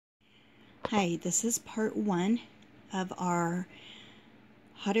Hi, this is part one of our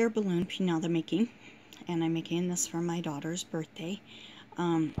hot air balloon Piñata making, and I'm making this for my daughter's birthday.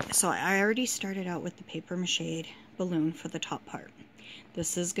 So I already started out with the paper mache balloon for the top part.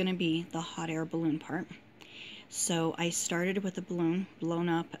 This is going to be the hot air balloon part. So I started with a balloon blown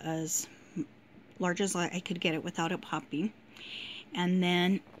up as large as I could get it without it popping, and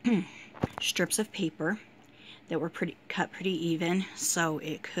then strips of paper that were cut pretty even so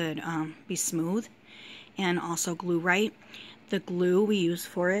it could be smooth, and also glue right. The glue we use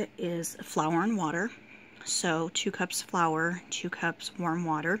for it is flour and water. So 2 cups flour, 2 cups warm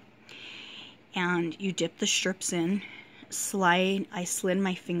water, and you dip the strips in. I slid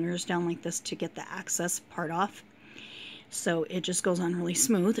my fingers down like this to get the excess part off, so it just goes on really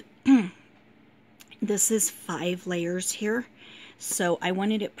smooth. This is 5 layers here, so I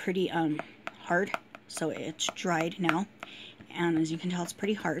wanted it pretty hard. So it's dried now, and as you can tell, it's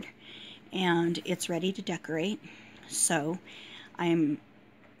pretty hard, and it's ready to decorate. So I'm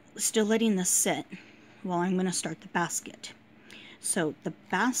still letting this sit while I'm going to start the basket. So the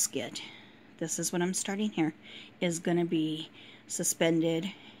basket, this is what I'm starting here, is going to be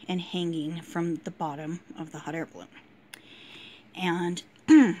suspended and hanging from the bottom of the hot air balloon. And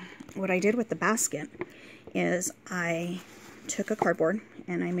what I did with the basket is I took a cardboard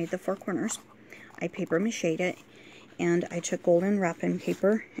and I made the 4 corners. I paper mache'd it, and I took golden wrapping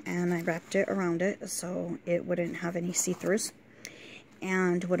paper and I wrapped it around it so it wouldn't have any see-throughs.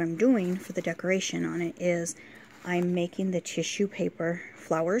 And what I'm doing for the decoration on it is I'm making the tissue paper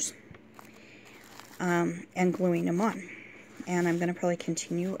flowers and gluing them on. And I'm going to probably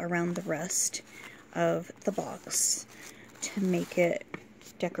continue around the rest of the box to make it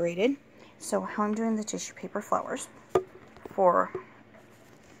decorated. So how I'm doing the tissue paper flowers for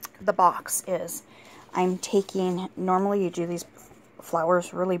the box is I'm taking, normally you do these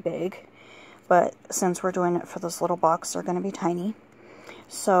flowers really big, but since we're doing it for this little box, they're going to be tiny.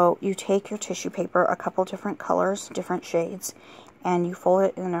 So you take your tissue paper, a couple different colors, different shades, and you fold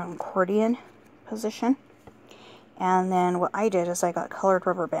it in an accordion position. And then what I did is I got colored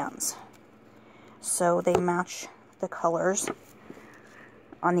rubber bands, so they match the colors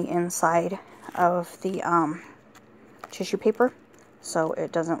on the inside of the tissue paper, so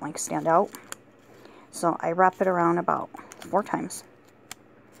it doesn't like stand out. So I wrap it around about 4 times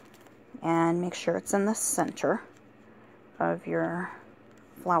and make sure it's in the center of your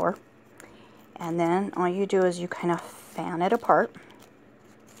flower. And then all you do is you kind of fan it apart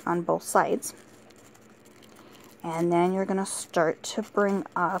on both sides. And then you're going to start to bring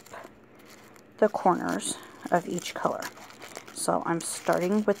up the corners of each color. So I'm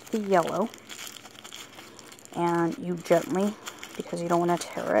starting with the yellow, and you gently, because you don't want to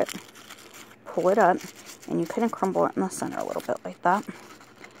tear it, pull it up, and you kind of crumble it in the center a little bit like that.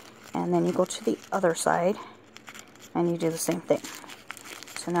 And then you go to the other side and you do the same thing.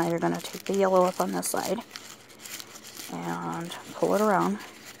 So now you're going to take the yellow up on this side and pull it around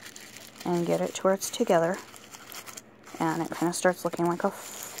and get it to where it's together, and it kind of starts looking like a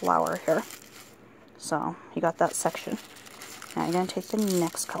flower here. So you got that section. Now you're going to take the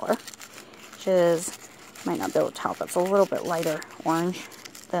next color, which is, might not be able to tell, but it's a little bit lighter orange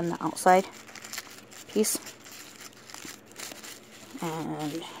than the outside piece.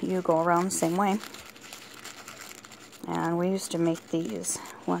 And you go around the same way. And we used to make these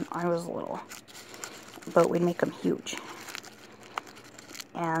when I was little, but we'd make them huge.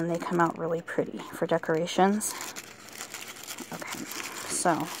 And they come out really pretty for decorations. Okay,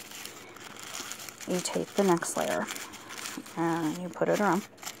 so you take the next layer and you put it around.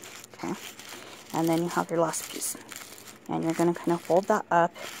 Okay, and then you have your last piece. And you're going to kind of fold that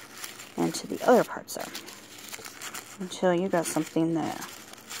up into the other parts there until you got something that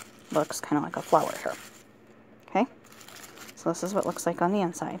looks kind of like a flower here. Okay, so this is what it looks like on the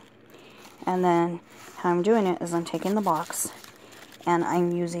inside. And then how I'm doing it is I'm taking the box and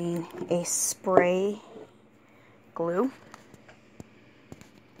I'm using a spray glue.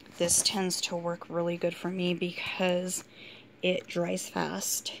 This tends to work really good for me because it dries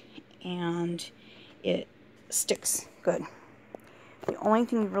fast and it sticks good. The only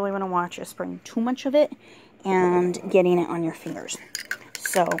thing you really want to watch is spraying too much of it and getting it on your fingers.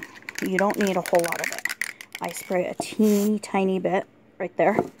 So you don't need a whole lot of it. I spray a teeny tiny bit right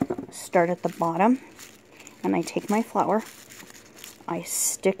there. Start at the bottom, and I take my flower, I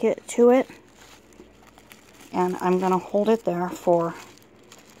stick it to it, and I'm going to hold it there for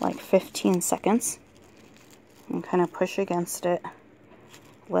like 15 seconds and kind of push against it.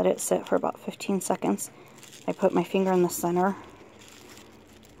 Let it sit for about 15 seconds. I put my finger in the center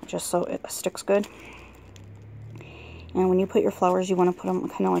just so it sticks good. And when you put your flowers, you want to put them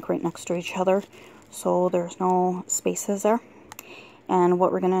kind of like right next to each other, so there's no spaces there. And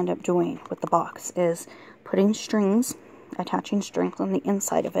what we're going to end up doing with the box is putting strings, attaching strings on the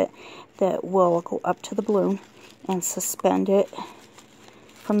inside of it that will go up to the balloon and suspend it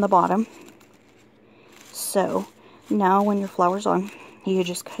from the bottom. So now when your flower's on, you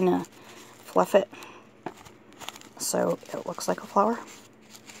just kind of fluff it so it looks like a flower.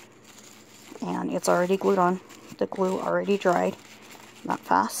 And it's already glued on. The glue already dried, not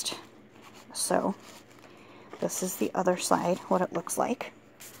fast. So this is the other side, what it looks like.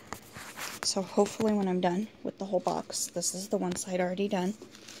 So hopefully when I'm done with the whole box, this is the one side already done.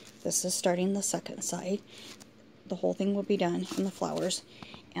 This is starting the second side. The whole thing will be done in the flowers,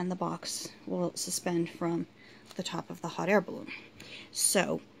 and the box will suspend from the top of the hot air balloon.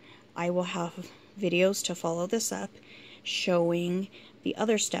 So I will have videos to follow this up, showing the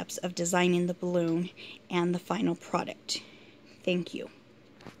other steps of designing the balloon and the final product. Thank you.